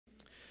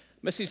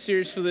Message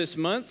series for this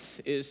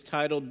month is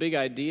titled Big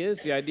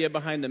Ideas. The idea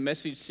behind the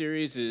message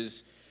series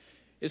is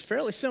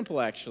fairly simple,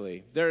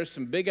 actually. There are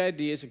some big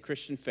ideas in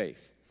Christian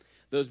faith.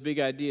 Those big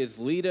ideas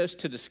lead us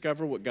to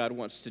discover what God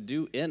wants to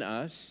do in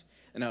us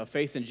and how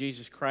faith in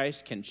Jesus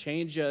Christ can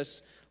change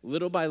us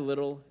little by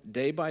little,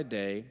 day by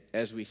day,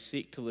 as we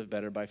seek to live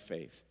better by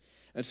faith.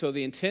 And so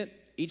the intent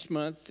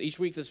each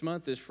week this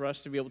month, is for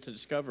us to be able to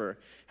discover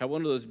how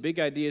one of those big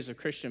ideas of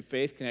Christian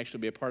faith can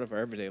actually be a part of our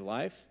everyday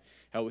life,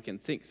 how we can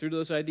think through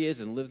those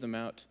ideas and live them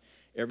out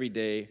every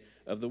day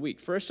of the week.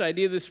 First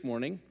idea this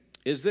morning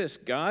is this: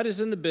 God is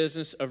in the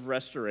business of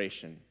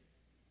restoration.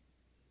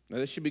 Now,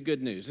 this should be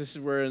good news. This is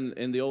where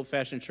in the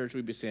old-fashioned church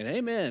we'd be saying,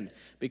 amen,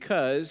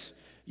 because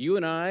you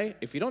and I,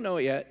 if you don't know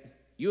it yet,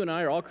 you and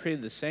I are all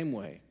created the same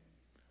way.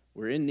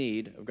 We're in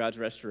need of God's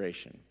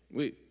restoration.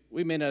 We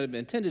may not have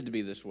intended to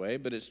be this way,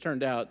 but it's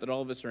turned out that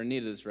all of us are in need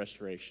of this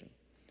restoration.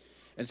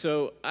 And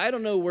so I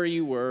don't know where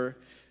you were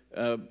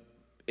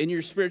in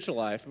your spiritual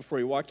life before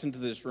you walked into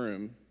this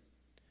room,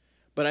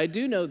 but I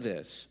do know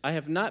this: I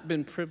have not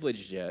been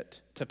privileged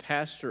yet to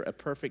pastor a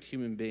perfect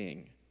human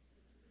being.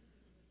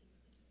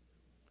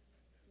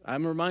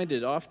 I'm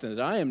reminded often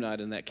that I am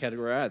not in that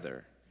category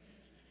either.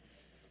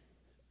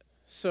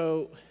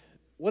 So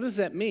what does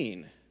that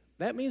mean?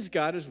 That means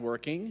God is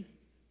working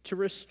to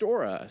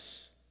restore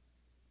us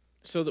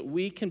so that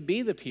we can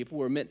be the people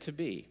we're meant to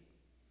be.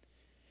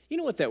 You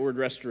know what that word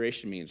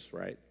restoration means,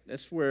 right?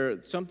 That's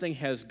where something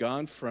has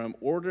gone from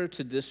order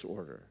to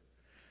disorder,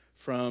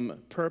 from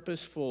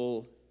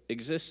purposeful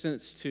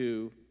existence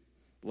to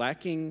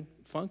lacking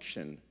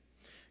function,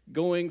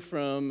 going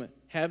from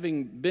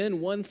having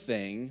been one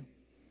thing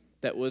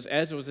that was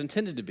as it was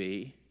intended to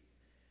be,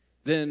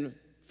 then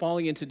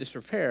falling into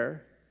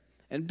disrepair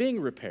and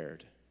being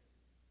repaired.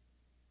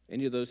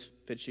 Any of those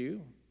fit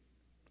you?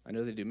 I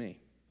know they do me.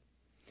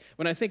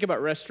 When I think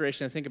about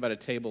restoration, I think about a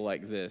table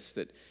like this,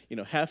 that,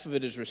 half of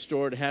it is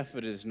restored, half of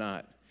it is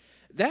not.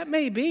 That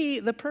may be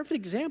the perfect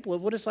example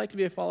of what it's like to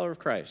be a follower of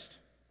Christ.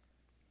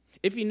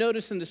 If you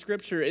notice in the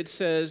scripture, it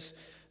says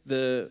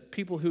the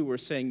people who were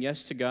saying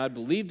yes to God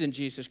believed in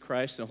Jesus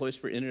Christ and the Holy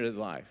Spirit entered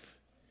their life.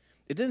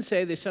 It didn't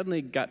say they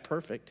suddenly got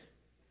perfect.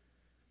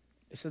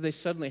 It said they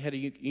suddenly had a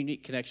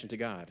unique connection to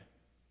God.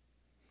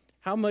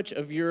 How much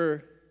of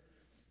your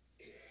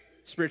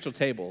spiritual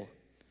table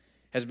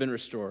has been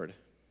restored?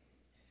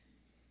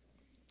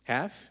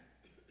 Half?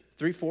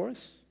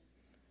 3/4?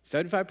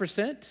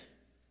 75%?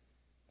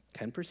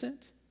 10%?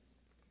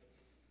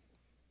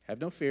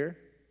 Have no fear.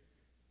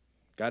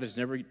 God is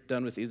never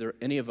done with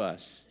any of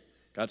us.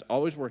 God's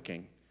always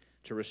working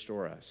to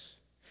restore us.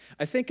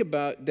 I think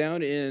about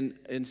down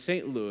in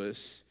St.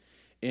 Louis,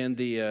 in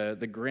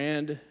the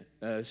Grand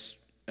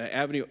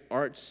Avenue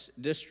Arts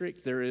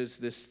District, there is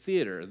this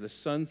theater, the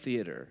Sun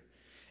Theater,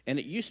 and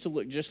it used to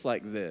look just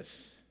like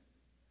this.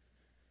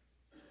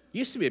 It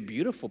used to be a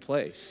beautiful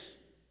place.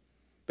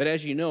 But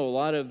as you know, a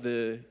lot of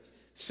the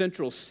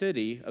central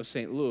city of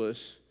St.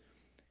 Louis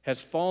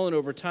has fallen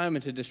over time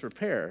into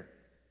disrepair.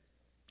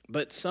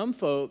 But some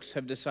folks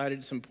have decided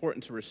it's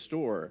important to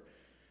restore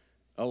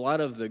a lot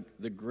of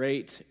the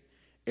great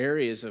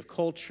areas of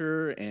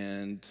culture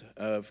and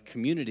of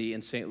community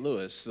in St.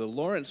 Louis. The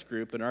Lawrence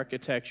Group, an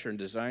architecture and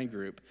design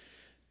group,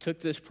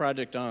 took this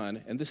project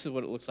on, and this is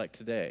what it looks like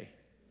today.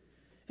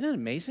 Isn't that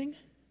amazing?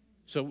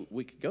 So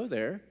we could go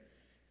there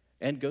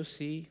and go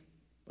see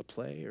a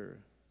play or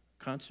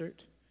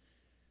concert.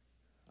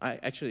 I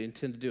actually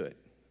intend to do it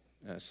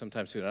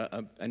sometime soon.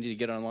 I need to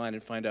get online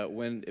and find out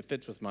when it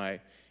fits with my,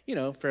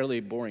 fairly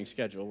boring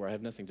schedule where I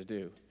have nothing to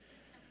do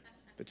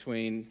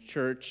between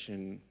church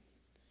and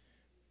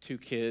 2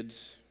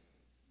 kids.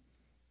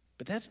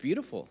 But that's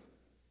beautiful.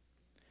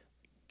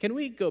 Can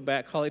we go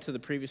back, Holly, to the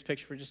previous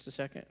picture for just a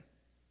second?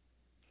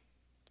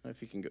 I don't know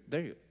if you can go.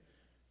 There you go.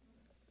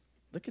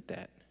 Look at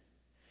that.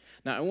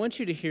 Now, I want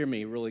you to hear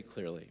me really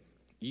clearly.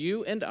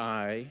 You and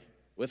I,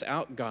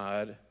 without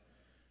God,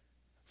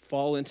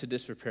 fall into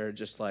disrepair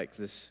just like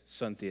this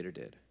Sun Theater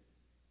did.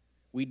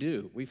 We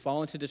do. We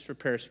fall into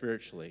disrepair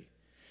spiritually.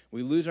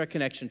 We lose our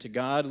connection to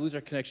God, lose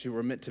our connection to who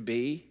we're meant to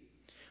be.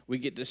 We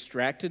get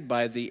distracted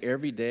by the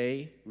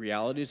everyday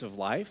realities of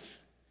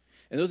life.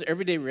 And those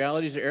everyday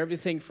realities are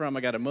everything from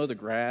I got to mow the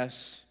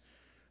grass,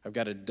 I've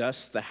got to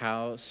dust the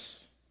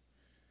house,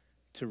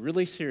 to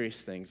really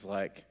serious things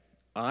like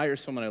I or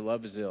someone I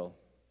love is ill,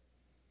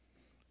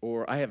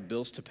 or I have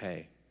bills to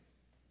pay.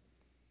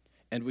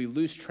 And we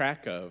lose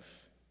track of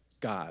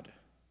God,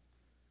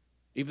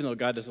 even though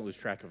God doesn't lose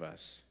track of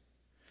us.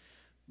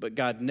 But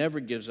God never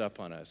gives up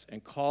on us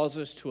and calls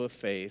us to a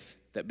faith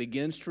that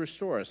begins to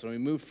restore us. And we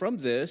move from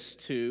this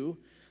to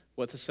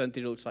what the Sun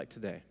Theater looks like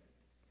today.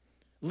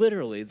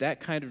 Literally, that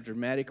kind of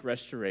dramatic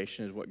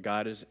restoration is what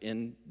God is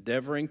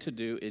endeavoring to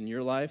do in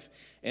your life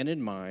and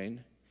in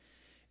mine,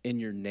 in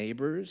your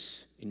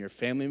neighbors, in your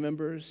family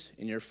members,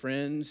 in your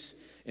friends,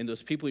 in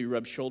those people you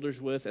rub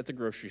shoulders with at the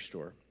grocery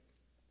store,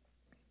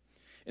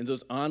 in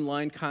those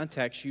online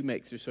contacts you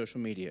make through social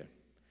media.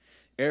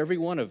 Every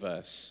one of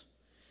us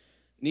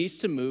needs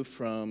to move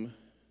from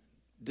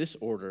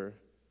disorder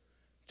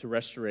to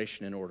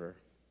restoration and order.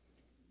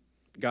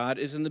 God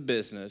is in the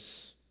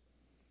business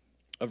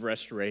of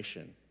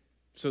restoration.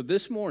 So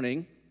this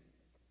morning,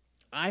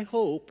 I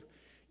hope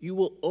you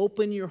will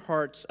open your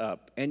hearts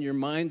up and your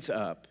minds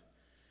up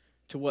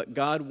to what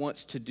God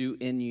wants to do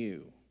in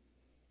you,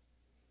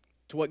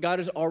 to what God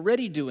is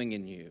already doing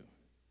in you.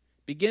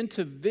 Begin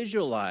to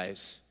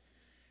visualize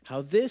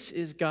how this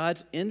is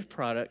God's end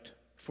product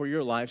for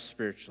your life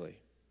spiritually.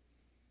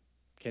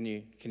 Can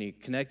you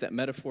connect that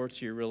metaphor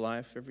to your real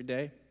life every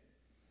day?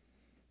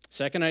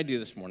 Second idea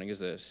this morning is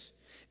this.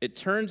 It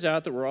turns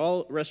out that we're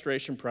all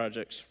restoration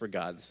projects for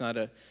God. It's not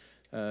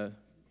an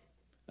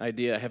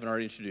idea I haven't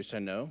already introduced, I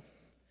know,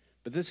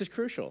 but this is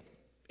crucial.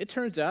 It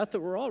turns out that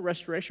we're all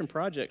restoration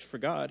projects for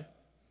God.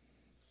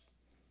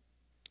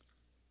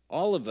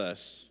 All of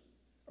us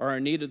are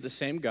in need of the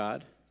same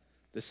God,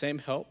 the same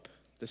help,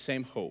 the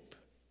same hope.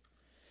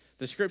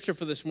 The scripture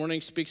for this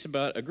morning speaks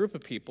about a group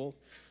of people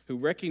who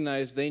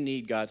recognize they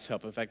need God's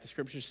help. In fact, the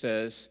scripture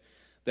says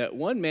that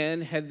one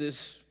man had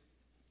this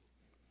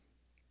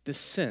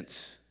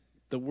sense,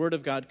 the word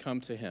of God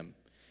come to him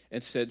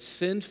and said,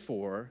 send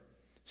for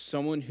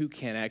someone who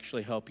can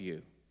actually help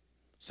you,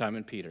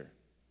 Simon Peter.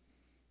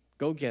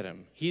 Go get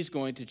him. He's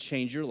going to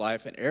change your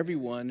life and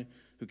everyone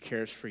who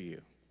cares for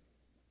you.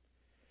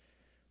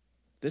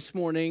 This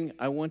morning,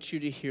 I want you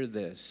to hear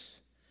this.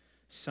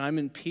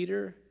 Simon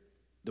Peter,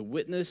 the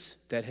witness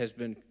that has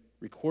been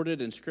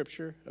recorded in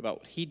Scripture about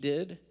what he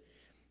did,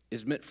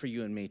 is meant for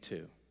you and me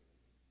too.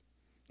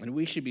 And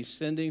we should be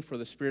sending for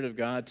the Spirit of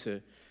God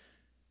to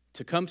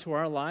come to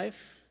our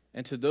life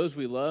and to those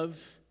we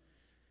love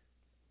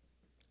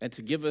and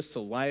to give us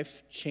the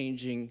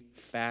life-changing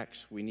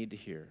facts we need to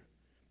hear.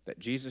 That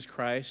Jesus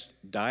Christ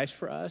dies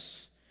for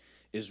us,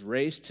 is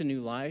raised to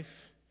new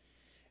life,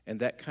 and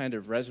that kind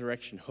of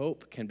resurrection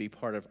hope can be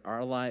part of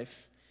our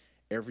life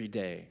every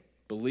day.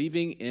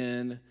 Believing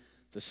in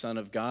the Son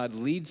of God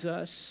leads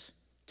us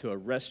to a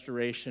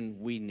restoration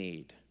we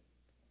need.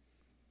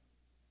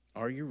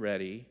 Are you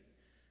ready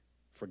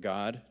for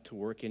God to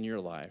work in your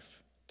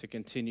life, to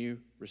continue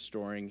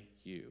restoring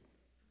you?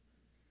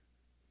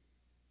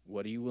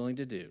 What are you willing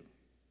to do?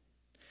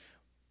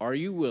 Are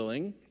you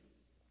willing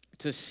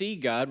to see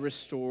God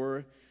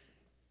restore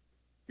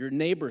your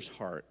neighbor's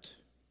heart,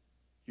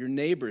 your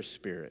neighbor's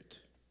spirit,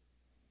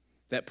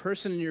 that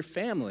person in your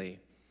family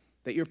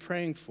that you're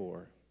praying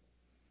for,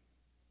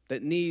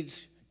 that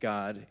needs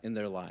God in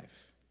their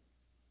life?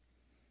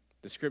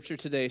 The scripture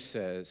today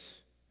says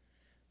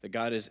that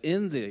God is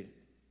in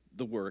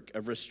the work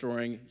of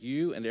restoring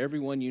you and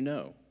everyone you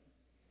know.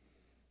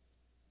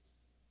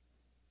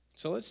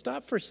 So let's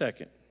stop for a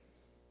second.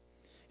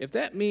 If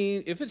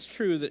it's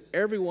true that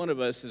every one of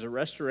us is a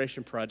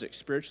restoration project,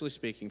 spiritually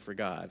speaking, for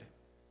God,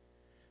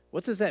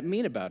 what does that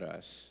mean about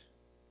us?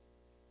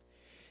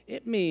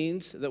 It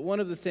means that one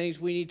of the things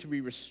we need to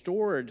be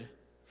restored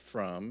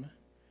from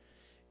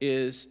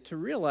is to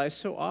realize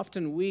so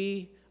often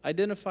we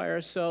identify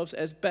ourselves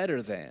as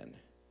better than.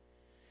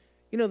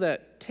 You know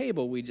that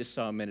table we just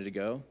saw a minute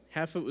ago?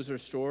 Half of it was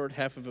restored,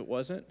 half of it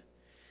wasn't.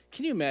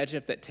 Can you imagine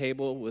if that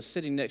table was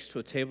sitting next to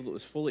a table that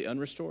was fully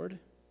unrestored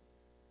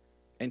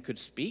and could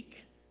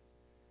speak?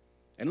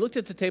 And looked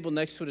at the table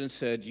next to it and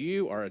said,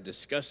 you are a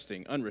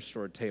disgusting,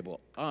 unrestored table.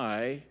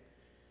 I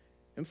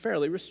am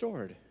fairly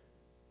restored.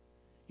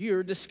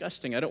 You're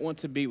disgusting. I don't want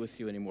to be with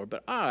you anymore.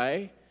 But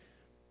I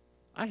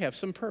have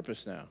some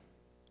purpose now.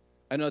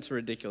 I know it's a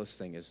ridiculous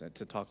thing, isn't it,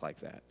 to talk like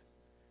that?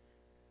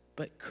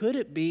 But could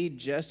it be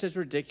just as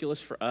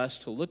ridiculous for us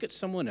to look at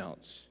someone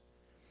else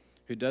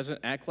who doesn't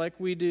act like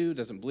we do,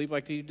 doesn't believe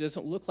like we do,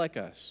 doesn't look like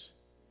us,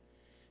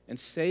 and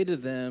say to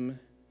them,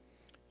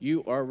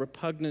 you are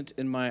repugnant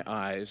in my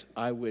eyes.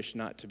 I wish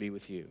not to be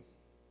with you.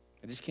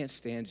 I just can't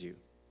stand you.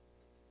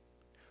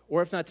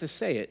 Or if not to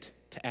say it,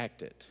 to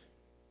act it.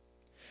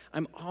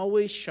 I'm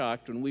always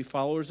shocked when we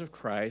followers of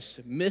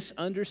Christ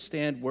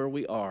misunderstand where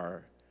we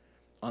are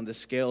on the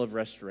scale of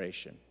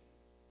restoration.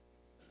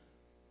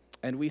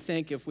 And we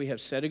think if we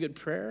have said a good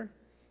prayer,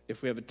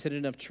 if we have attended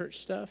enough church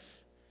stuff,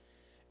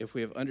 if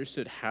we have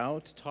understood how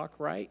to talk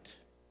right,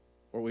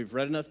 or we've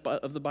read enough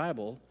of the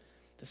Bible,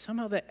 that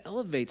somehow that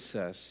elevates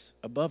us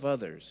above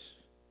others.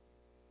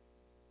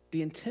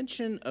 The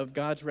intention of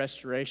God's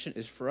restoration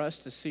is for us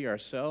to see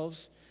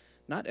ourselves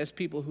not as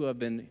people who have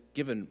been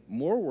given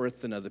more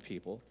worth than other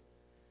people,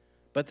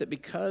 but that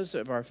because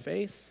of our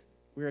faith,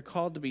 we are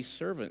called to be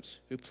servants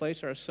who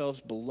place ourselves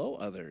below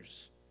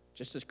others,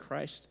 just as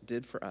Christ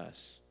did for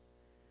us.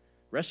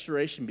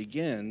 Restoration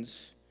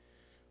begins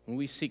when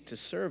we seek to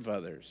serve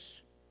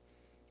others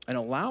and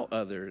allow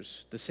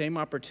others the same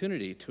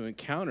opportunity to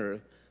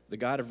encounter the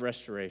God of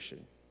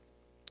restoration.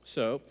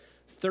 So,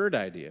 third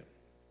idea.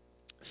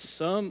 Let's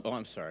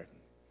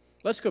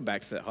go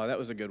back to that. Oh, that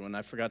was a good one.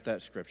 I forgot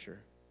that scripture.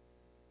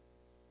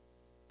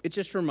 It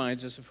just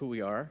reminds us of who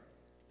we are.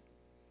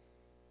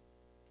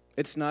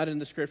 It's not in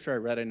the scripture I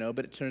read, I know,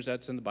 but it turns out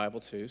it's in the Bible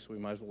too, so we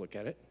might as well look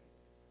at it.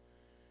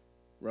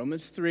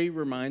 Romans 3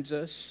 reminds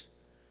us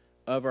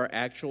of our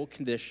actual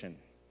condition.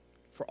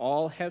 For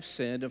all have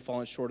sinned and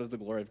fallen short of the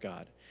glory of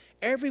God.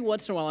 every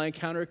once in a while I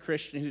encounter a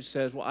Christian who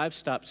says, well, I've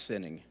stopped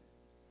sinning.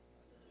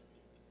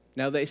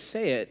 Now, they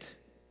say it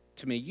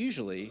to me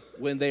usually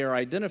when they are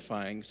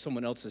identifying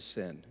someone else's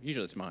sin.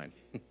 Usually it's mine.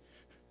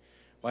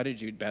 Why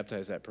did you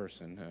baptize that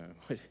person?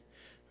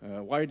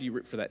 Why did you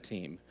root for that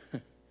team?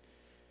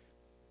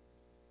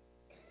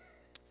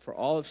 For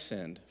all have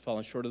sinned,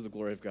 fallen short of the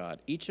glory of God.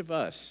 Each of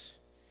us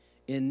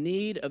in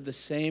need of the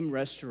same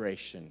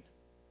restoration,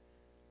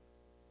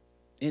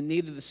 in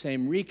need of the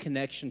same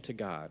reconnection to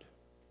God.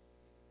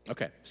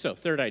 Okay, so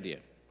third idea.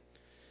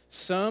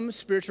 Some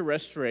spiritual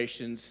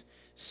restorations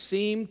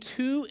seem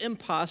too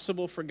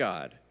impossible for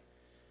God.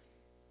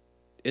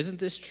 Isn't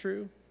this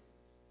true?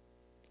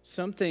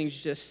 Some things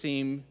just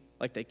seem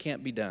like they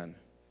can't be done.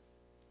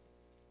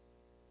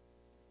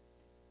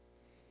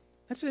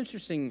 That's an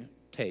interesting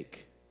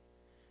take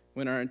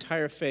when our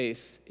entire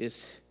faith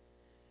is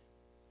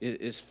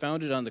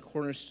founded on the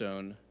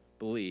cornerstone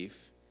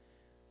belief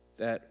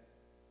that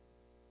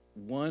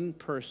one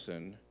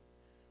person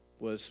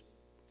was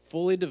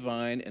fully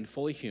divine and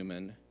fully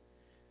human,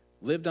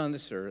 lived on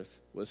this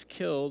earth, was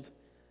killed,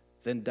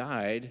 then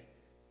died,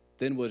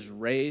 then was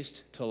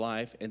raised to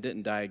life and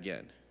didn't die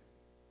again.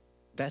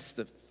 That's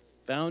the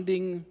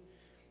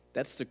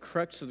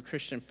crux of the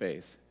Christian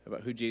faith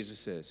about who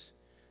Jesus is.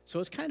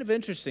 So it's kind of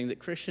interesting that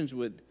Christians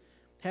would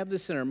have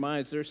this in our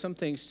minds. There are some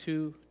things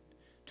too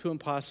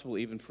impossible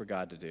even for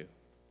God to do.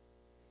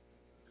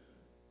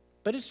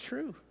 But it's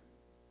true.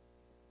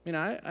 I mean,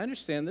 I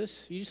understand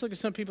this. You just look at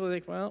some people and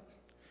think, well,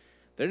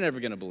 they're never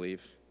going to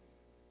believe.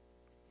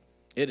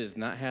 It is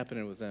not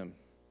happening with them,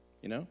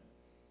 you know?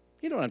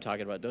 You know what I'm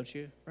talking about, don't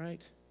you?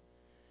 Right?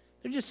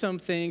 There are just some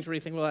things where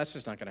you think, well, that's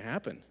just not going to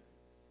happen.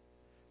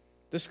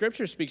 The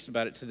Scripture speaks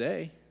about it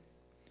today.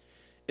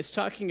 It's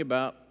talking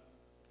about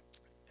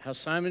how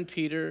Simon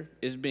Peter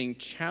is being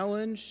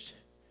challenged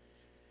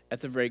at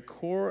the very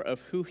core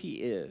of who he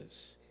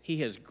is.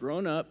 He has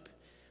grown up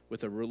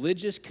with a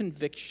religious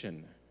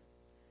conviction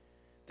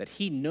that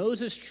he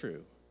knows is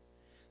true.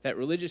 That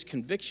religious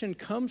conviction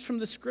comes from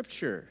the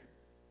Scripture.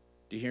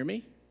 Do you hear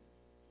me?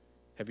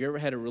 Have you ever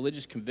had a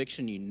religious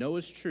conviction you know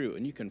is true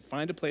and you can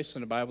find a place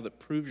in the Bible that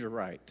proves you're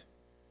right?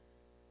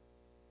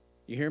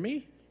 You hear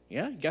me?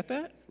 Yeah, you got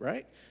that?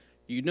 Right?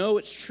 You know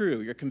it's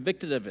true. You're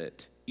convicted of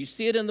it. You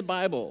see it in the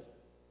Bible.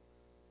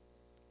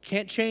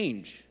 Can't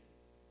change.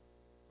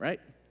 Right?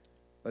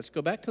 Let's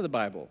go back to the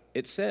Bible.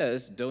 It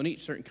says don't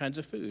eat certain kinds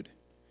of food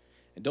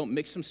and don't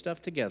mix some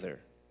stuff together.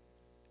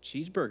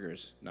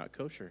 Cheeseburgers, not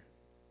kosher.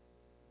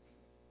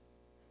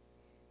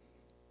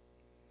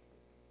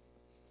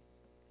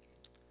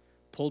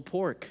 Pulled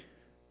pork,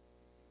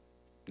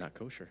 not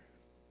kosher.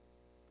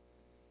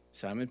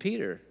 Simon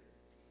Peter.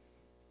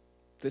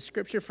 The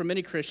Scripture for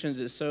many Christians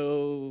is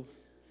so,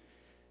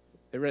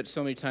 they read it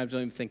so many times,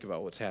 don't even think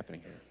about what's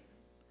happening here.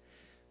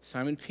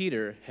 Simon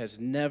Peter has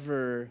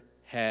never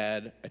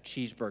had a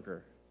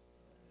cheeseburger.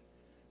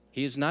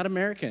 He is not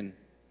American.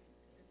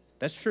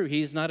 That's true.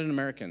 He is not an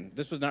American.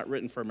 This was not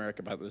written for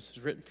America, by the way. This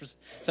was written for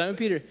Simon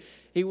Peter.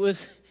 He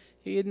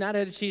had not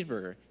had a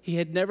cheeseburger. He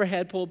had never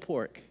had pulled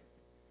pork.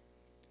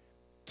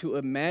 To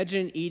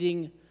imagine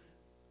eating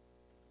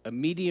a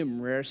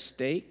medium rare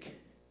steak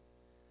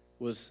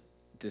was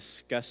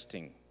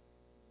disgusting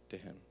to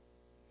him.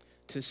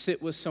 To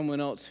sit with someone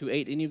else who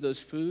ate any of those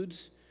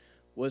foods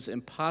was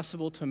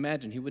impossible to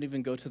imagine. He wouldn't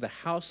even go to the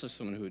house of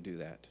someone who would do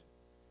that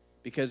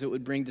because it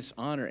would bring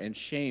dishonor and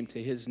shame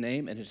to his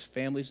name and his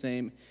family's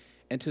name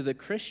and to the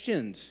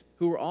Christians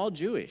who were all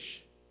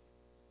Jewish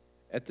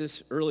at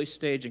this early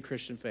stage in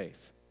Christian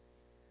faith.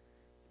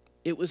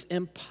 It was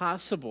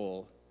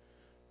impossible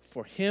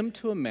for him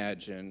to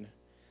imagine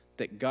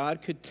that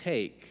God could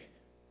take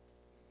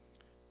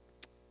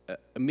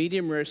a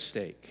medium rare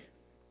steak,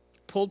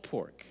 pulled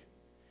pork,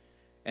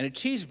 and a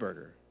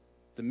cheeseburger,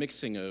 the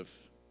mixing of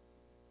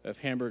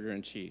hamburger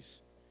and cheese,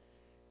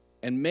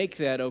 and make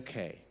that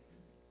okay.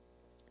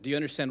 Do you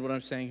understand what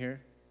I'm saying here?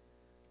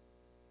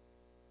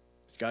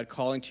 Is God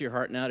calling to your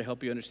heart now to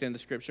help you understand the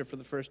Scripture for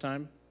the first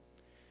time?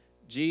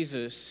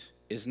 Jesus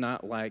is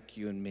not like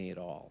you and me at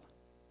all,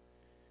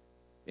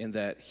 in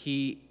that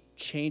he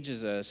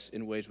changes us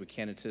in ways we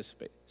can't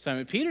anticipate.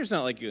 Simon Peter's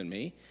not like you and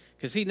me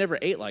because he never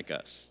ate like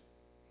us.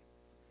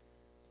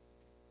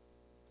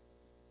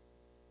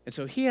 And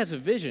so he has a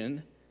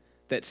vision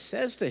that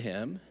says to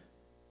him,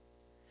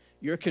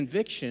 your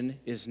conviction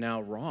is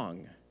now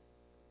wrong.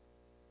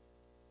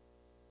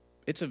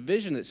 It's a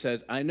vision that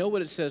says, I know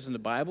what it says in the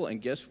Bible,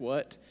 and guess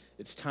what?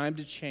 It's time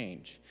to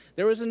change.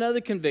 There was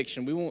another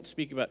conviction we won't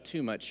speak about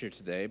too much here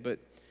today, but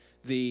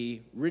the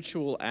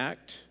ritual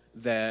act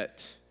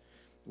that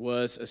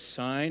was a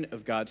sign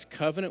of God's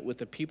covenant with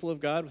the people of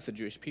God, with the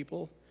Jewish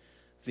people,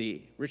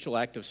 the ritual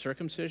act of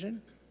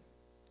circumcision,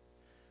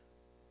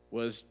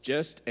 was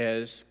just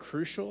as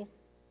crucial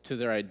to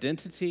their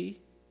identity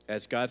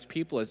as God's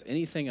people as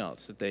anything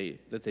else that they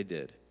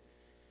did.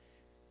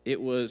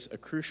 It was a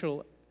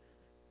crucial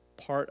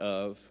part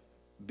of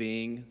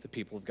being the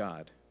people of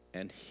God.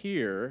 And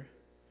here,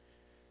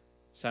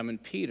 Simon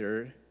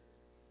Peter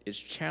is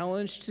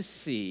challenged to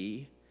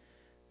see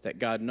that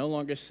God no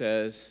longer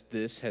says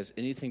this has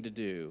anything to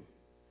do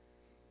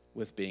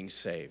with being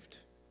saved.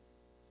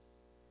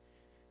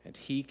 And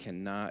he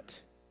cannot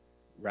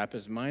wrap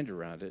his mind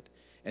around it,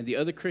 and the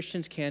other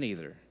Christians can't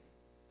either.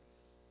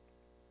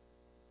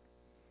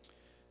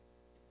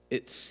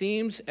 It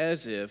seems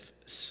as if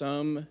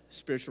some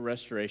spiritual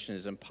restoration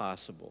is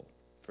impossible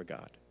for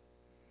God.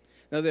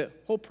 Now, the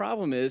whole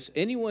problem is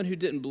anyone who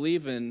didn't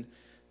believe in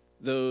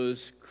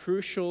those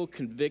crucial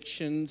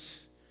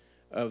convictions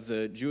of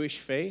the Jewish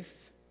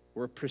faith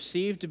were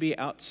perceived to be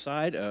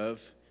outside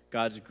of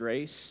God's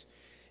grace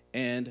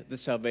and the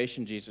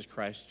salvation Jesus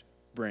Christ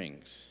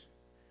brings.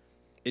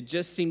 It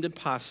just seemed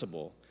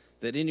impossible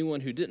that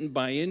anyone who didn't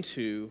buy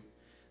into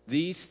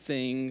these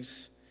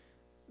things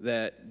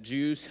that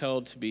Jews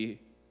held to be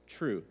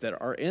true, that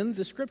are in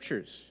the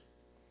scriptures,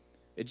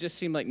 it just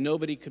seemed like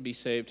nobody could be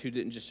saved who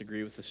didn't just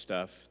agree with the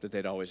stuff that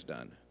they'd always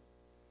done.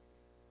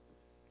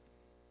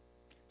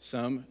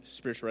 Some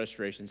spiritual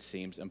restoration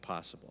seems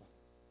impossible.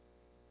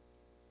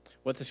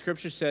 What the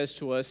scripture says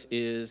to us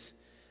is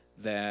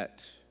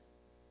that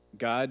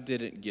God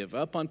didn't give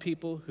up on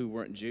people who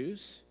weren't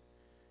Jews.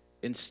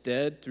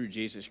 Instead, through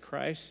Jesus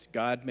Christ,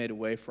 God made a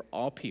way for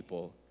all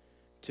people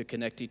to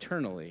connect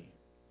eternally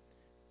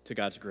to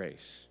God's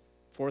grace.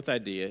 Fourth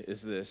idea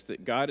is this,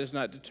 that God is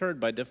not deterred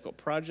by difficult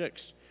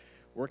projects,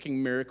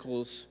 working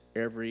miracles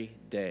every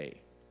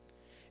day.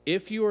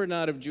 If you are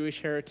not of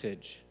Jewish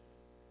heritage,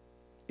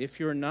 if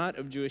you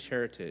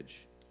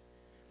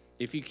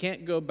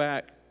can't go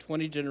back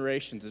 20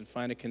 generations and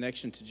find a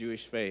connection to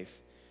Jewish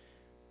faith,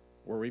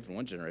 or even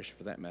one generation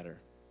for that matter,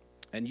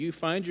 and you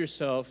find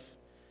yourself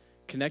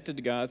connected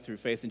to God through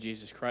faith in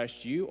Jesus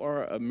Christ, you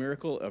are a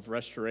miracle of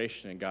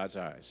restoration in God's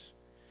eyes.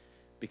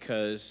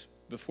 Because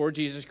before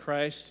Jesus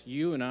Christ,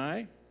 you and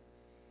I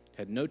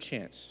had no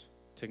chance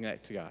to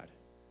connect to God.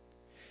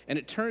 And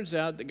it turns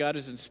out that God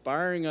is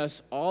inspiring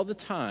us all the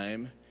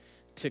time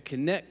to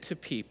connect to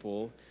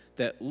people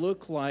that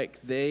look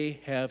like they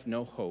have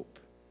no hope.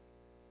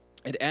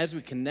 And as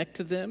we connect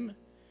to them,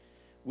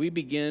 we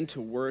begin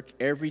to work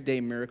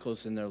everyday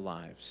miracles in their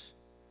lives.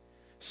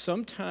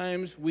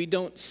 Sometimes we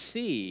don't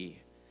see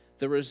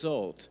the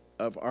result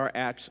of our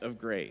acts of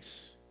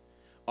grace.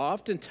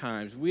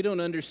 Oftentimes, we don't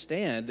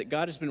understand that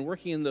God has been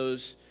working in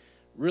those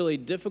really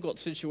difficult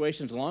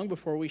situations long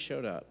before we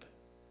showed up.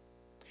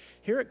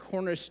 Here at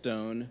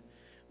Cornerstone,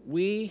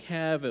 we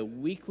have a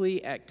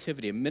weekly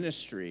activity, a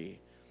ministry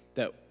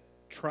that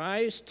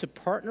tries to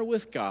partner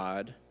with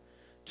God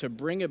to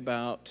bring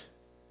about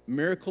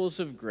miracles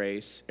of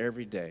grace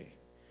every day.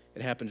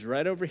 It happens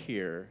right over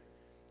here.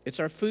 It's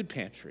our food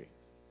pantry.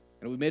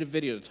 And we made a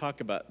video to talk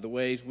about the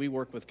ways we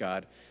work with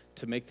God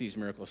to make these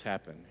miracles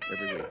happen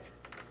every week.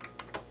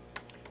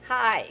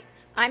 Hi,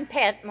 I'm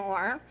Pat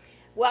Moore.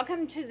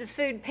 Welcome to the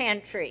Food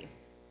Pantry.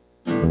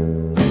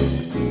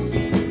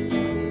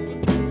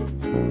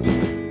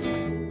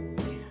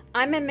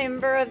 I'm a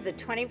member of the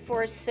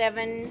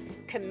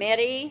 24/7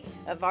 committee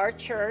of our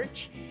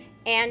church,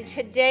 and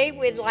today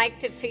we'd like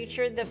to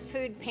feature the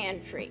Food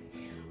Pantry.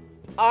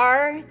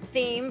 Our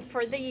theme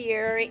for the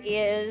year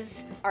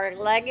is our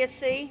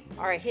legacy,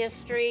 our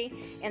history,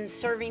 and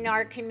serving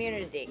our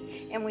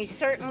community. And we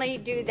certainly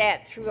do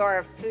that through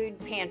our food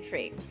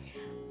pantry.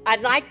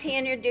 I'd like to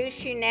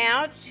introduce you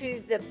now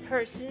to the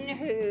person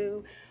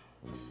who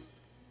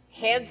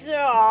heads it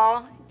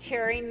all,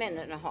 Terry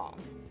Mendenhall.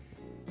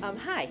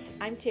 Hi,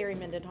 I'm Terry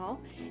Mendenhall,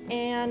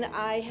 and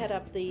I head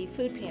up the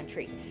food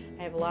pantry.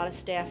 I have a lot of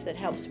staff that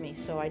helps me,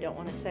 so I don't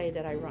want to say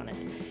that I run it.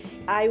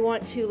 I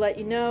want to let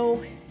you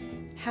know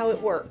how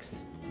it works.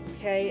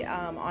 Okay,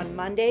 on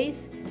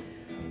Mondays,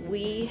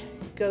 we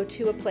go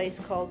to a place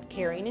called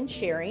Caring and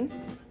Sharing,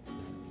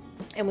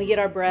 and we get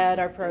our bread,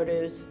 our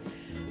produce,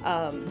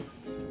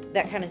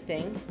 that kind of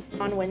thing.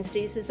 On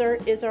Wednesdays is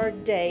our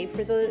day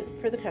for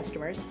the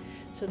customers.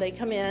 So they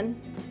come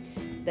in,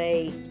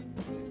 they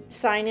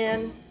sign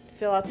in,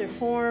 fill out their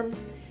form,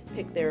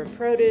 pick their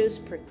produce,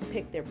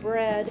 pick their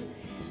bread.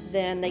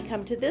 Then they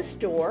come to this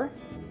door.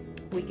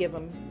 We give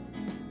them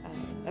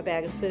a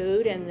bag of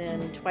food, and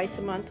then twice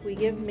a month we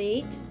give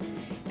meat,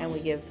 and we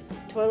give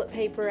toilet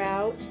paper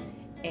out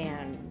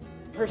and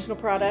personal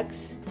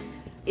products.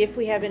 If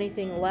we have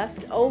anything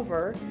left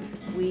over,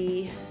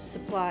 we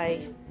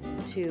supply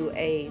to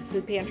a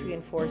food pantry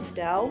in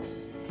Forestell.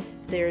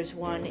 There's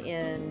one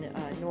in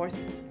North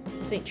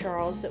St.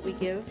 Charles that we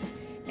give,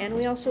 and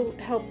we also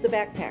help the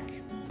backpack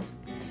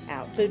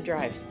out, food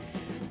drives.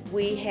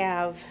 We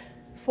have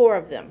 4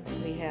 of them.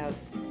 We have,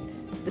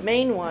 the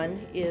main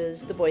one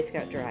is the Boy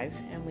Scout drive,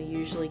 and we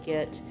usually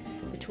get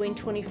between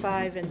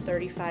 25 and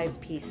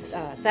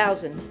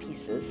 35,000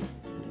 pieces.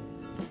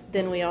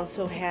 Then we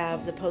also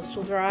have the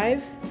Postal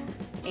Drive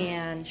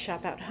and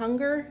Shop Out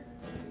Hunger,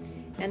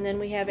 and then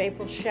we have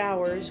April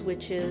Showers,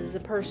 which is the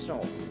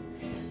personals.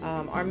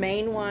 Our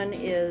main one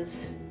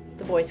is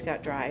the Boy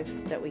Scout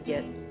drive that we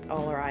get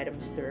all our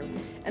items through.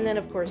 And then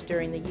of course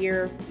during the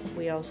year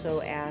we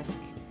also ask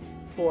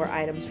for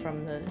items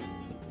from the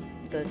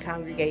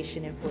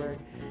congregation if we're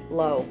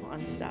low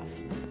on stuff.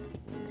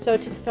 So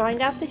to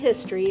find out the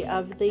history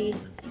of the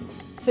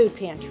food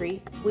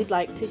pantry, we'd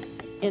like to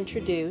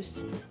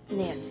introduce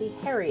Nancy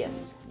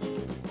Harrius.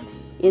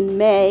 In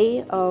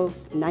May of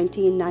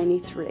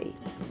 1993,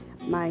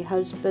 my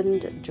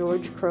husband,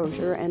 George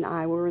Crozier, and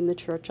I were in the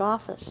church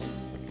office.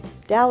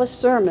 Dallas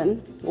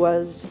Sermon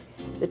was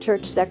the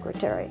church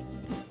secretary,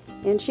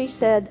 and she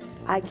said,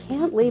 "I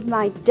can't leave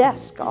my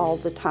desk all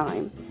the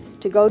time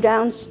to go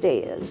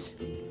downstairs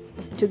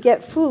to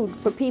get food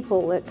for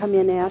people that come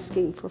in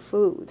asking for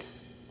food."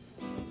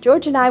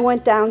 George and I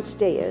went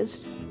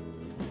downstairs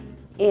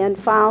and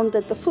found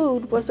that the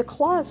food was a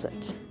closet.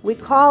 We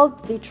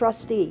called the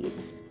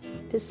trustees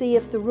to see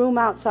if the room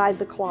outside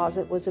the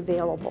closet was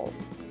available,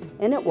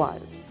 and it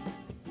was.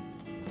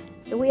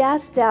 And we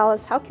asked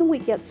Dallas, how can we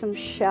get some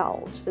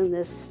shelves in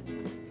this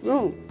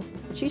room?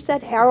 She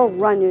said Harold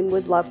Runyon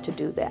would love to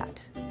do that.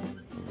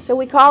 So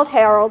we called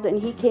Harold,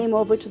 and he came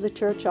over to the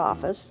church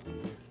office.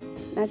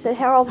 And I said,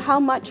 "Harold, how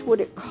much would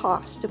it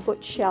cost to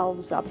put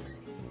shelves up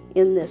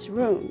in this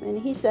room?"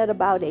 And he said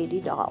about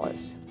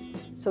 $80.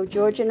 So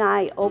George and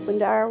I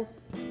opened our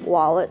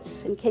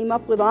wallets and came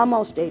up with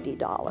almost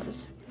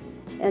 $80.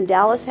 And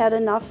Dallas had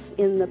enough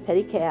in the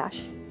petty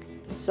cash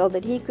so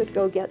that he could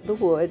go get the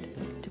wood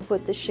to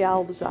put the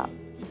shelves up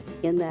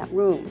in that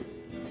room.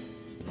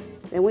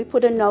 Then we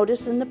put a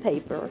notice in the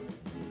paper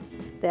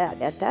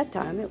that at that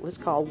time it was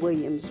called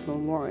Williams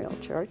Memorial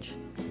Church.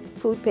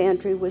 Food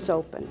pantry was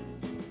open.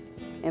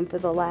 And for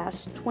the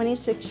last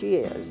 26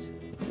 years,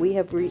 we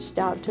have reached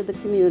out to the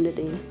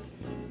community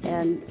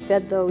and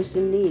fed those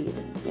in need.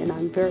 And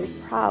I'm very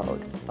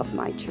proud of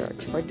my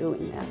church for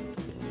doing that.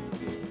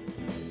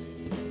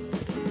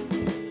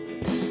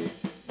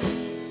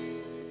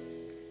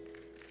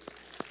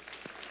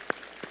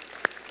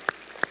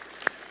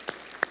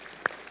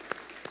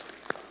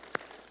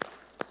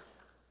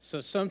 So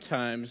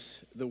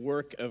sometimes the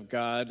work of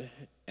God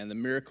and the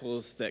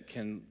miracles that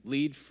can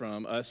lead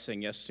from us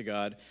saying yes to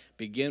God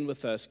begin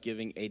with us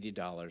giving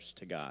 $80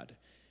 to God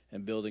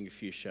and building a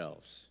few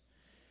shelves.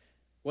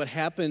 What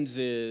happens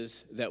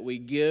is that we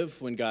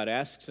give when God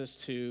asks us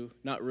to,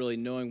 not really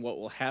knowing what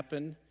will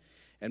happen.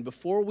 And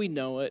before we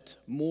know it,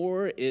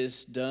 more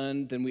is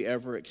done than we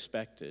ever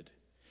expected.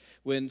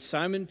 When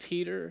Simon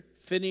Peter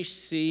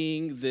finished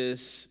seeing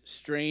this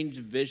strange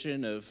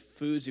vision of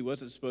foods he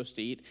wasn't supposed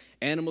to eat,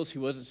 animals he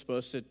wasn't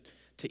supposed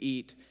to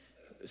eat,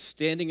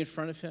 standing in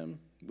front of him,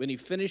 when he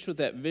finished with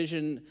that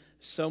vision,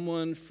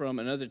 someone from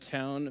another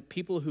town,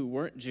 people who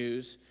weren't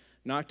Jews,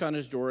 knocked on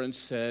his door and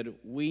said,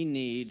 "We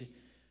need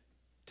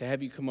to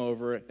have you come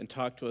over and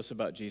talk to us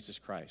about Jesus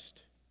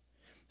Christ."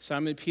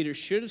 Simon Peter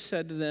should have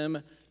said to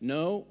them,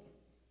 "No,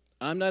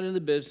 I'm not in the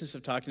business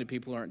of talking to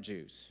people who aren't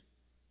Jews."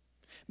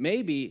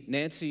 Maybe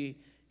Nancy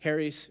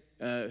Harris,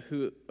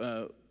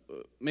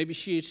 maybe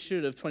she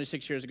should have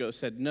 26 years ago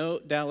said, "No,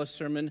 Dallas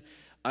Sermon,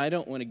 I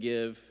don't want to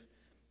give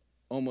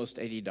almost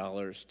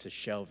 $80 to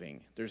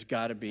shelving. There's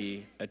got to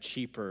be a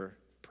cheaper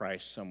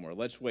price somewhere.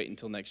 Let's wait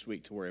until next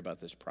week to worry about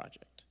this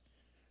project."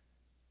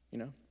 You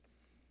know?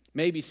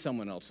 Maybe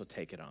someone else will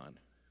take it on.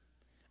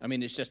 I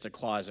mean, it's just a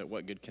closet.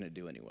 What good can it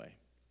do anyway?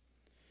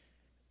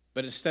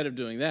 But instead of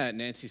doing that,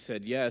 Nancy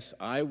said, "Yes,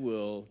 I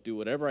will do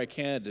whatever I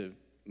can to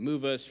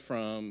move us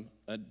from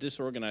a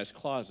disorganized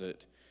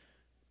closet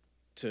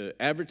to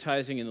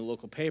advertising in the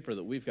local paper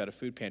that we've got a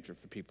food pantry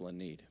for people in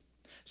need."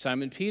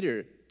 Simon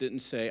Peter didn't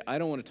say, "I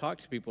don't want to talk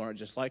to people who aren't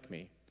just like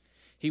me."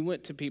 He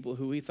went to people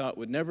who he thought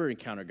would never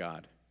encounter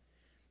God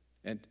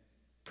and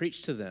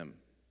preached to them,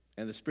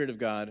 and the Spirit of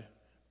God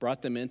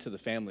brought them into the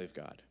family of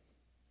God.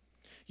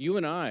 You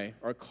and I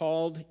are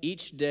called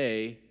each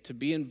day to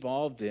be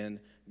involved in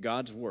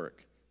God's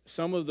work.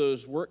 Some of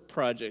those work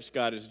projects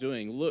God is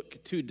doing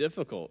look too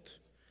difficult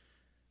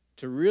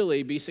to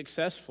really be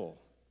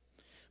successful.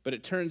 But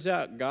it turns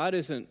out God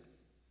isn't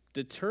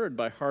deterred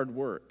by hard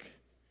work.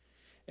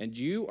 And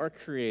you are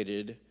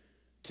created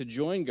to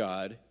join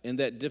God in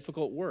that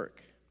difficult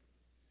work.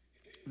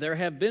 There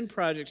have been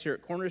projects here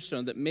at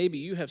Cornerstone that maybe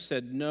you have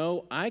said,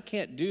 "No, I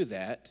can't do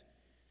that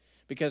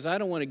because I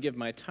don't want to give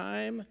my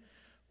time,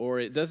 or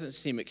it doesn't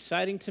seem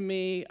exciting to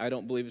me, I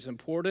don't believe it's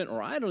important,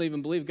 or I don't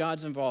even believe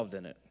God's involved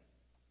in it."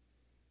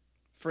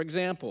 For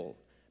example,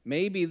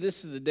 maybe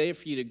this is the day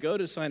for you to go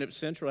to Sign Up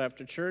Central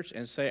after church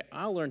and say,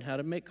 "I'll learn how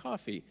to make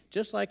coffee."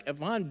 Just like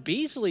Yvonne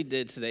Beasley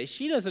did today.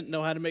 She doesn't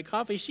know how to make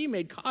coffee. She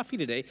made coffee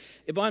today.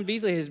 Yvonne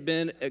Beasley has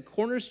been a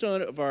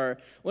cornerstone of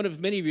one of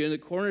many of you in the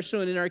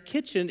cornerstone in our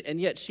kitchen,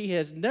 and yet she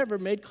has never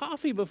made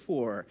coffee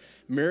before.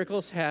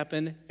 Miracles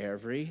happen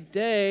every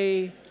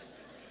day.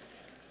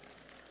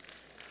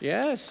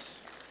 Yes.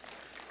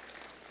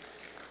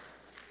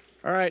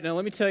 All right, now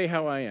let me tell you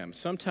how I am.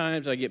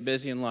 Sometimes I get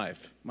busy in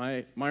life.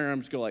 My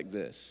arms go like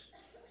this.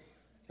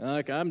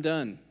 I'm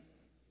done.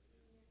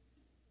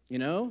 You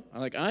know?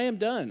 I am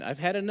done. I've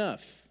had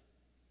enough.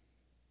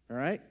 All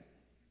right?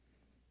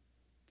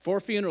 4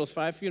 funerals,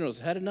 5 funerals,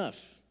 had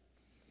enough.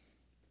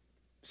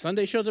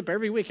 Sunday shows up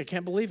every week. I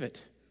can't believe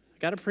it. I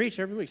got to preach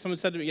every week. Someone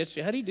said to me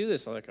yesterday, "How do you do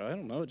this?" I'm like, "I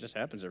don't know. It just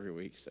happens every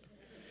week." So,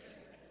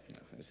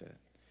 I said,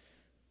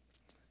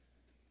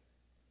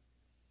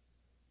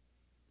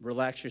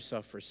 relax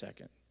yourself for a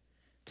second.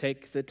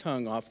 take the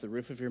tongue off the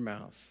roof of your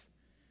mouth.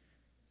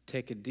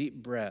 Take a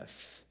deep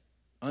breath.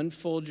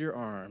 Unfold your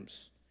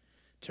arms.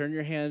 Turn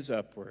your hands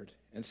upward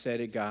and say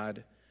to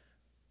God,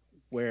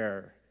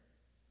 where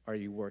are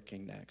you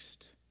working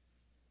next?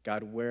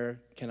 God,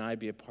 where can I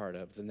be a part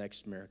of the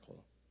next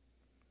miracle?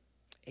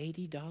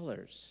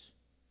 $80.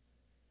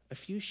 A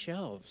few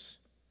shelves.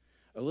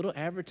 A little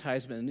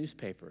advertisement in the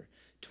newspaper.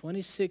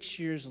 26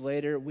 years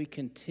later, we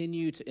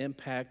continue to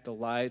impact the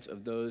lives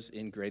of those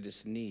in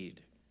greatest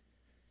need.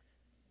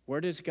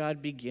 Where does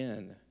God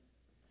begin?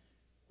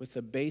 With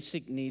the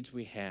basic needs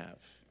we have.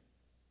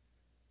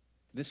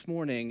 This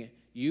morning,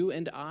 you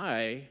and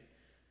I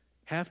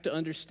have to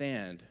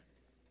understand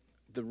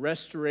the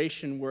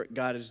restoration work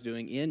God is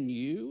doing in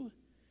you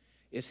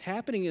is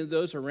happening in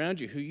those around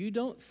you who you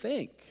don't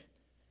think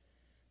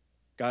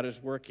God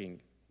is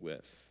working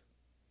with.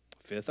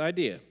 Fifth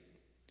idea.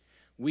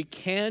 We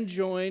can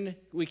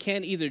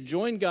either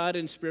join God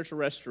in spiritual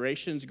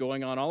restorations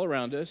going on all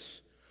around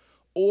us,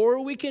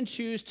 or we can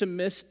choose to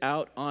miss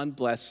out on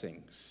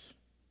blessings.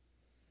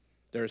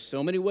 There are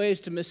so many ways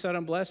to miss out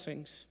on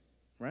blessings,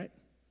 right?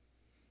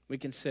 We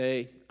can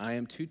say, I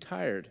am too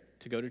tired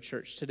to go to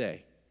church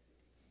today.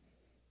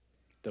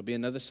 There'll be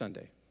another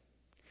Sunday.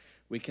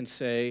 We can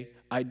say,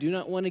 I do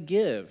not want to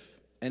give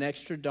an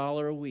extra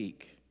 $1 a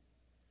week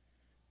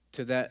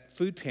to that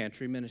food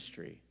pantry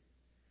ministry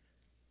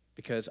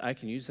because I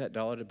can use that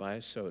 $1 to buy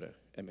a soda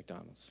at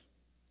McDonald's.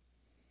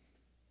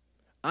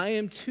 I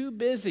am too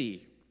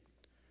busy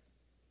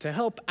to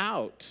help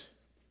out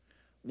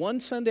one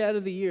Sunday out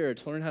of the year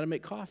to learn how to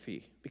make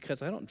coffee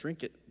because I don't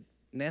drink it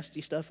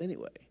nasty stuff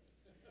anyway.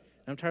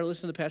 I'm tired of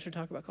listening to the pastor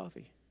talk about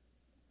coffee.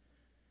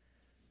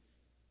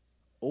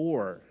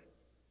 Or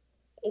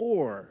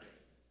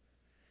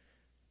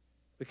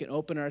we can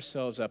open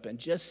ourselves up and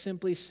just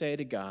simply say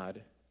to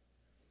God,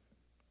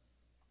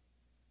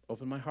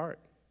 open my heart.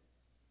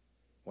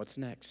 What's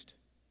next?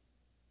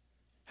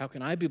 How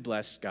can I be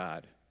blessed,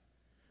 God,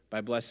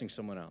 by blessing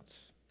someone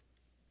else?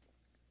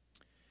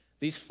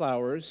 These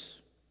flowers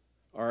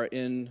are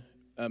in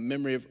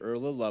memory of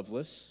Erla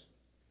Lovelace.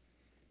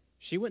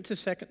 She went to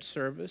second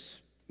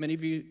service. Many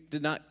of you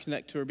did not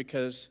connect to her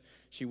because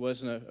she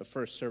wasn't a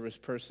first service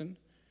person,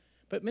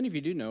 but many of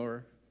you do know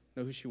her,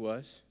 know who she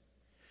was.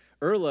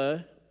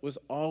 Erla was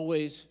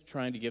always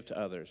trying to give to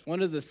others.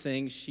 One of the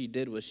things she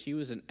did was she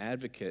was an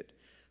advocate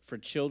for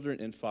children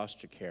in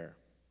foster care.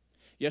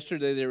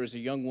 Yesterday there was a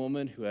young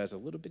woman who has a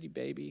little bitty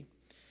baby,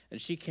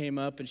 and she came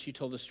up and she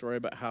told a story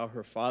about how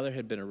her father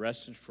had been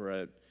arrested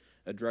for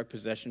a drug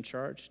possession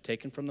charge,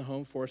 taken from the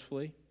home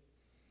forcefully.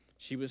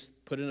 She was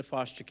put into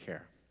foster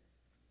care.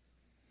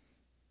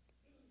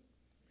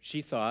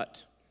 She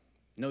thought,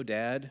 no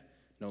dad,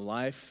 no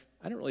life.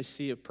 I don't really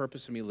see a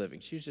purpose in me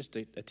living. She was just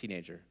a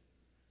teenager.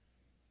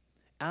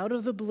 Out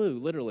of the blue,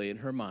 literally in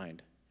her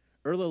mind,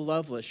 Erla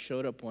Lovelace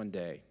showed up one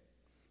day,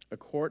 a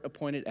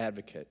court-appointed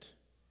advocate,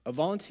 a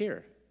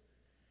volunteer.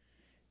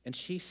 And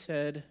she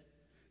said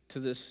to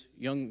this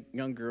young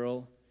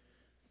girl,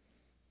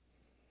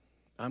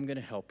 I'm going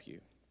to help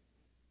you.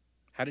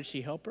 How did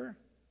she help her?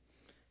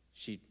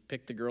 She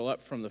picked the girl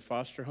up from the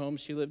foster home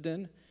she lived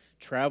in,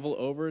 traveled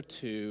over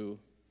to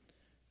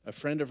a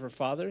friend of her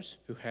father's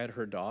who had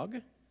her dog,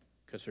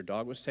 because her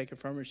dog was taken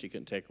from her. She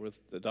couldn't take her with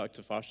the dog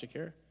to foster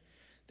care.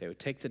 They would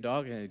take the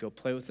dog and they'd go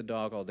play with the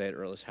dog all day at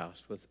Erla's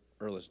house with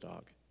Erla's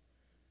dog.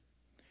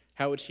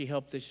 How would she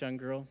help this young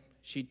girl?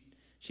 She'd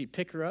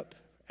pick her up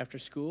after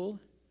school,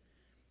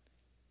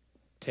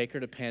 take her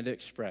to Panda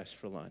Express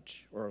for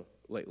lunch, or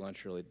late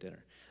lunch, early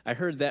dinner. I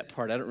heard that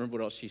part. I don't remember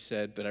what else she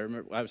said, but I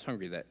remember I was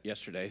hungry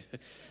yesterday.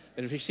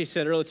 And if she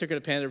said Erla took her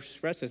to Panda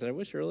Express, I said, I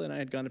wish Erla and I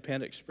had gone to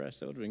Panda Express.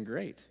 That would have been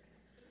great.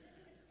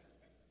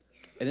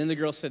 And then the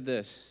girl said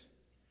this,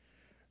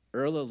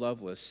 Erla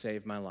Lovelace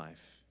saved my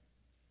life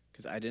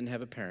because I didn't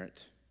have a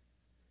parent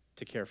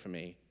to care for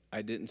me.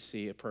 I didn't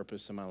see a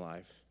purpose in my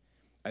life.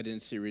 I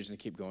didn't see a reason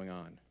to keep going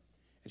on.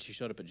 And she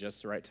showed up at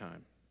just the right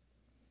time.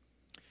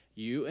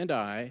 You and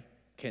I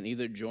can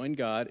either join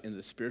God in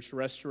the spiritual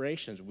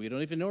restorations we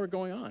don't even know are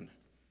going on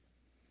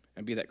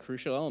and be that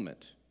crucial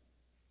element.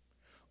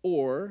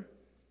 Or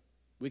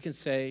we can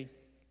say,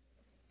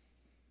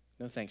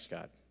 no thanks,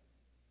 God.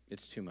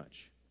 It's too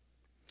much.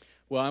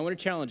 Well, I want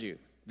to challenge you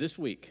this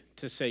week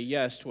to say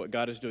yes to what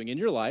God is doing in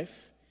your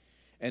life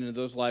and in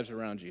those lives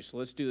around you. So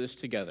let's do this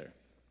together.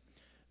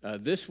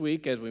 This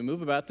week, as we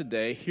move about the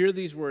day, hear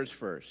these words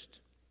first.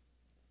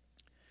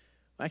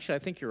 Actually, I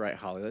think you're right,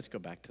 Holly. Let's go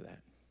back to that.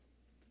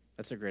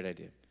 That's a great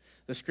idea.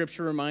 The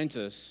scripture reminds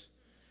us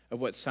of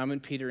what Simon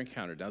Peter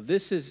encountered. Now,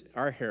 this is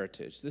our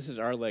heritage. This is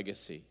our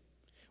legacy.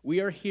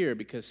 We are here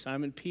because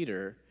Simon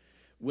Peter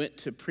went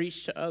to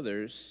preach to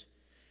others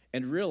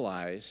and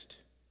realized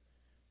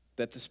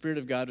that the Spirit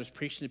of God was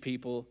preaching to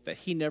people that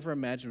he never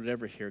imagined would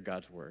ever hear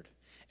God's word.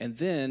 And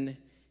then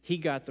he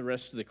got the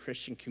rest of the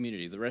Christian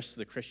community, the rest of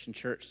the Christian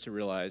church to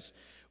realize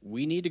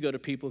we need to go to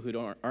people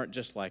who aren't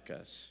just like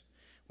us.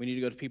 We need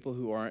to go to people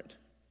who aren't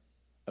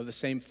of the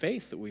same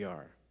faith that we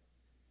are.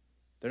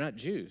 They're not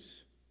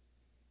Jews.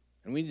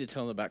 And we need to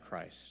tell them about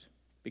Christ.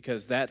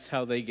 because that's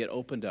how they get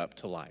opened up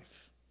to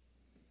life,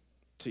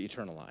 to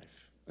eternal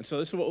life. And so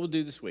this is what we'll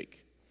do this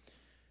week.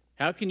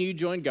 How can you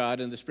join God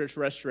in the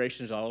spiritual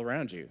restorations all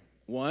around you?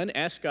 One,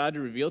 ask God to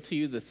reveal to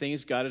you the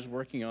things God is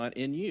working on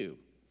in you.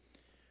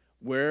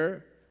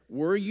 Where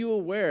were you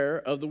aware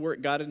of the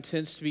work God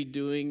intends to be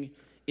doing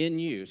in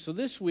you? So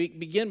this week,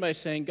 begin by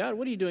saying, God,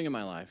 what are you doing in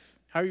my life?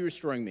 How are you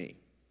restoring me?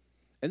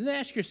 And then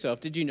ask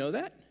yourself, did you know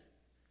that?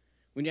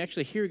 When you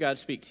actually hear God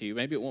speak to you,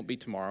 maybe it won't be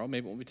tomorrow,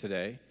 maybe it won't be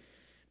today,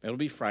 maybe it'll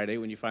be Friday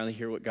when you finally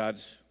hear what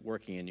God's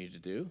working in you to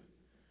do.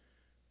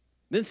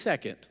 Then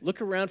second,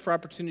 look around for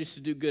opportunities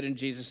to do good in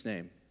Jesus'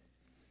 name.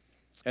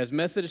 As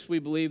Methodists, we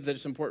believe that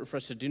it's important for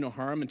us to do no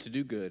harm and to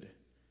do good.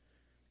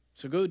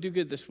 So go do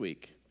good this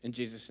week in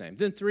Jesus' name.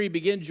 Then three,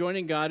 begin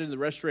joining God in the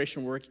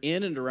restoration work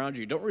in and around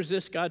you. Don't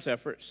resist God's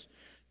efforts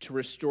to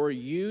restore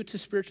you to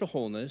spiritual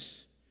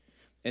wholeness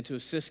and to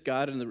assist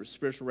God in the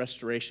spiritual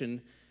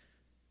restoration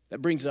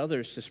that brings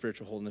others to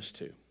spiritual wholeness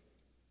too.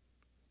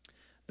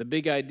 The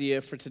big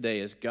idea for today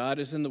is God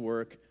is in the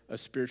work of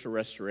spiritual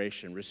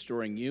restoration,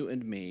 restoring you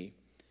and me,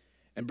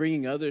 and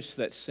bringing others to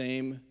that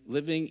same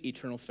living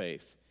eternal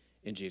faith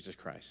in Jesus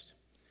Christ.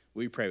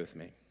 Will you pray with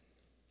me?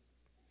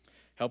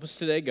 Help us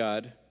today,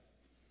 God,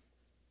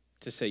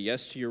 to say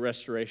yes to your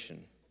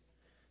restoration,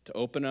 to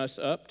open us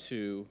up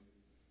to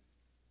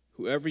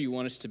whoever you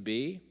want us to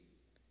be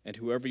and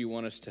whoever you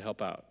want us to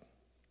help out.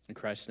 In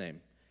Christ's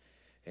name,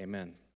 amen.